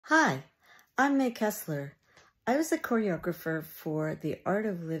Hi, I'm May Kessler. I was a choreographer for the Art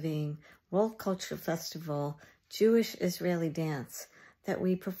of Living World Culture Festival Jewish Israeli Dance that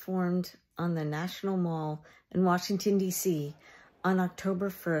we performed on the National Mall in Washington, D.C. on October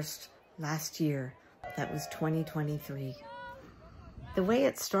 1st last year. That was 2023. The way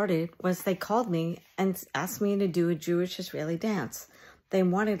it started was they called me and asked me to do a Jewish Israeli dance. They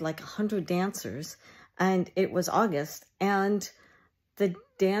wanted like 100 dancers, and it was August, and the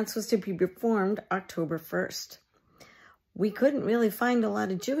dance was to be performed October 1st. We couldn't really find a lot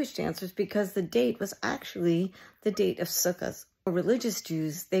of Jewish dancers because the date was actually the date of Sukkot. For religious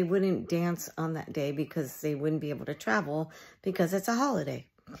Jews, they wouldn't dance on that day because they wouldn't be able to travel because it's a holiday.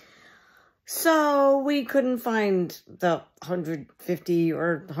 So we couldn't find the 150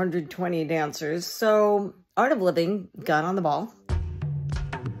 or 120 dancers. So Art of Living got on the ball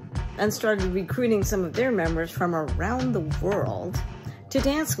and started recruiting some of their members from around the world to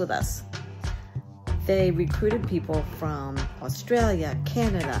dance with us. They recruited people from Australia,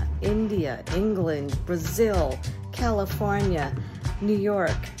 Canada, India, England, Brazil, California, New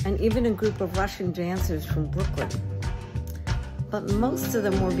York, and even a group of Russian dancers from Brooklyn. But most of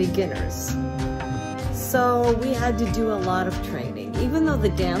them were beginners. So we had to do a lot of training. Even though the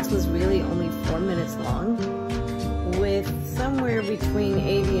dance was really only 4 minutes long, with somewhere between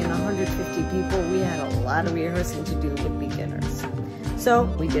 80 and 150 people, we had a lot of rehearsing to do with beginners. So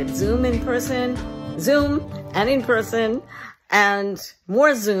we did Zoom and in person, and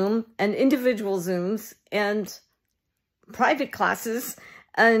more Zoom and individual Zooms and private classes,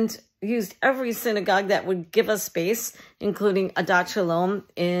 and used every synagogue that would give us space, including Adat Shalom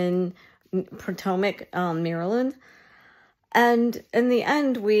in Potomac, Maryland. And in the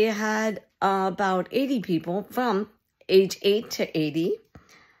end, we had about 80 people from age 8 to 80.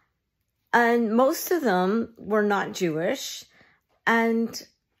 And most of them were not Jewish. And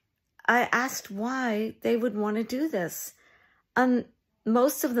I asked why they would want to do this. And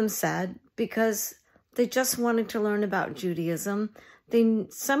most of them said because they just wanted to learn about Judaism.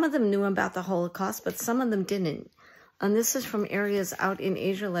 Some of them knew about the Holocaust, but some of them didn't. And this is from areas out in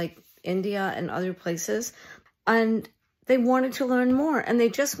Asia like India and other places. And they wanted to learn more, and they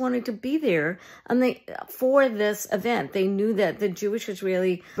just wanted to be there. And for this event, they knew that the Jewish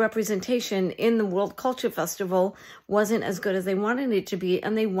Israeli representation in the World Culture Festival wasn't as good as they wanted it to be,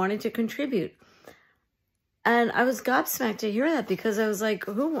 and they wanted to contribute. And I was gobsmacked to hear that because I was like,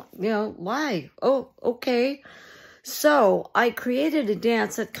 why? Oh, okay. So I created a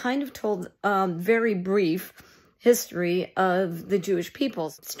dance that kind of told very brief history of the Jewish people,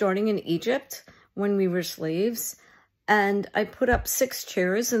 starting in Egypt when we were slaves. And I put up 6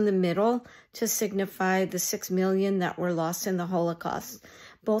 chairs in the middle to signify the 6 million that were lost in the Holocaust.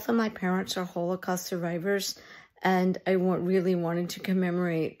 Both of my parents are Holocaust survivors, and I really wanted to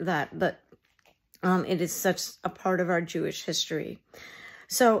commemorate that. But it is such a part of our Jewish history.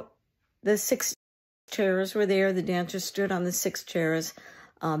 So the 6 chairs were there. The dancers stood on the 6 chairs.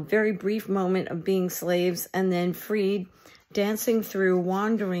 Very brief moment of being slaves and then freed, dancing through,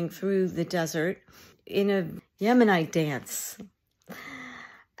 wandering through the desert in a Yemenite dance.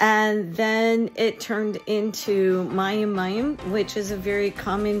 And then it turned into Mayim Mayim, which is a very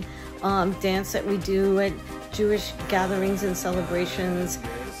common dance that we do at Jewish gatherings and celebrations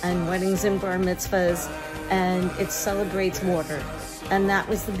and weddings and bar mitzvahs, and it celebrates water. And that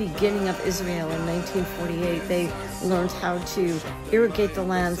was the beginning of Israel in 1948. They learned how to irrigate the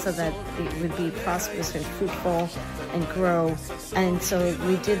land so that it would be prosperous and fruitful and grow. And so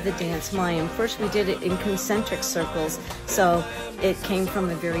we did the dance Mayim. First, we did it in concentric circles. So it came from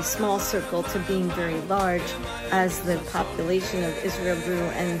a very small circle to being very large as the population of Israel grew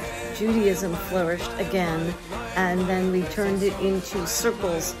and Judaism flourished again. And then we turned it into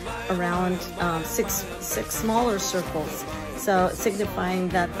circles around six smaller circles. So signifying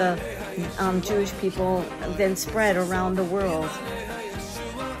that the Jewish people then spread around the world.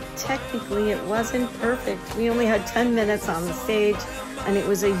 Technically, it wasn't perfect. We only had 10 minutes on the stage, and it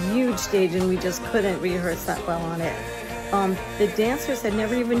was a huge stage, and we just couldn't rehearse that well on it. The dancers had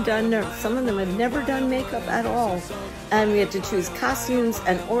never even done, some of them had never done makeup at all. And we had to choose costumes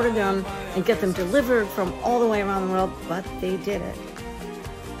and order them and get them delivered from all the way around the world, but they did it.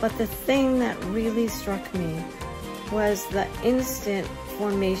 But the thing that really struck me was the instant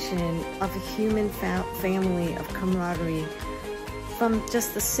formation of a human family of camaraderie, from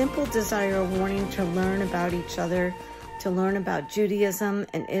just the simple desire of wanting to learn about each other, to learn about Judaism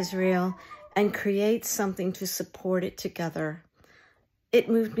and Israel, and create something to support it together. It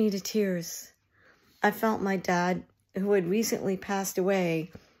moved me to tears. I felt my dad, who had recently passed away,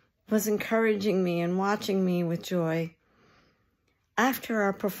 was encouraging me and watching me with joy. After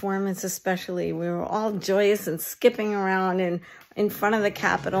our performance especially, we were all joyous and skipping around in front of the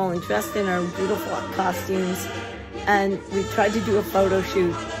Capitol and dressed in our beautiful costumes. And we tried to do a photo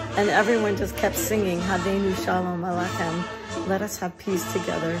shoot, and everyone just kept singing, Hadenu Shalom Alechem, let us have peace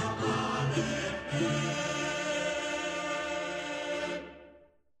together.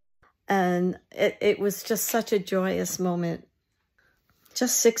 And it was just such a joyous moment.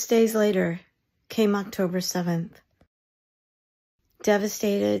 Just 6 days later came October 7th.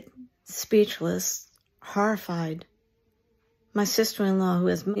 Devastated, speechless, horrified. My sister-in-law, who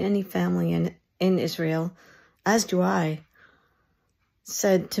has many family in Israel, as do I,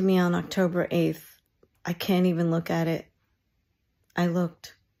 said to me on October 8th, I can't even look at it. I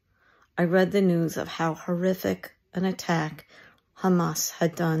looked. I read the news of how horrific an attack Hamas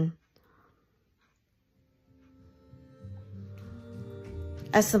had done.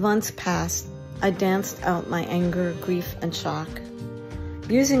 As the months passed, I danced out my anger, grief, and shock.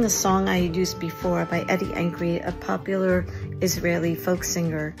 Using a song I had used before by Eddie Angry, a popular Israeli folk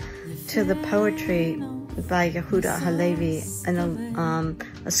singer, to the poetry by Yehuda Halevi,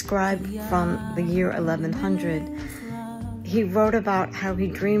 a scribe from the year 1100. He wrote about how he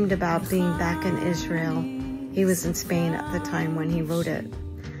dreamed about being back in Israel. He was in Spain at the time when he wrote it.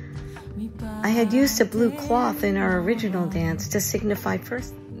 I had used a blue cloth in our original dance to signify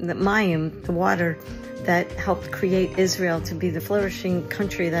first the mayim, the water that helped create Israel to be the flourishing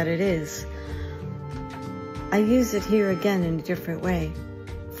country that it is. I use it here again in a different way.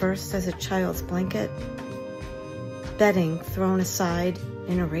 First as a child's blanket, bedding thrown aside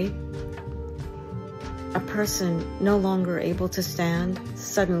in a rape, a person no longer able to stand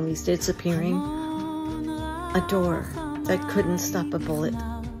suddenly disappearing, a door that couldn't stop a bullet,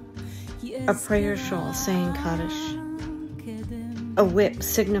 a prayer shawl saying Kaddish, a whip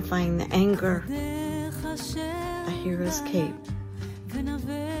signifying the anger, a hero's cape.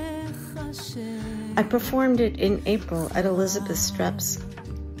 I performed it in April at Elizabeth Strepp's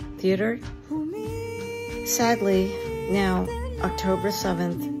theater. Sadly, now, October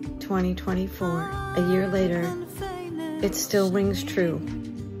 7th, 2024, a year later, it still rings true.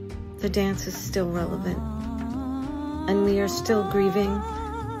 The dance is still relevant, and we are still grieving,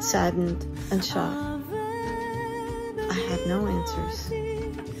 saddened, and shocked. I have no answers,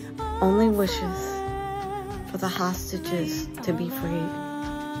 only wishes for the hostages to be freed,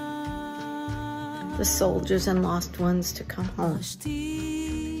 the soldiers and lost ones to come home,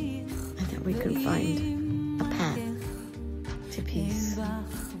 and that we can find a path to peace.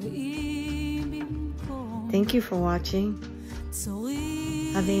 Thank you for watching.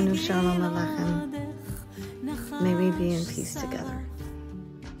 Hadenu Shalom Alechem. May we be in peace together.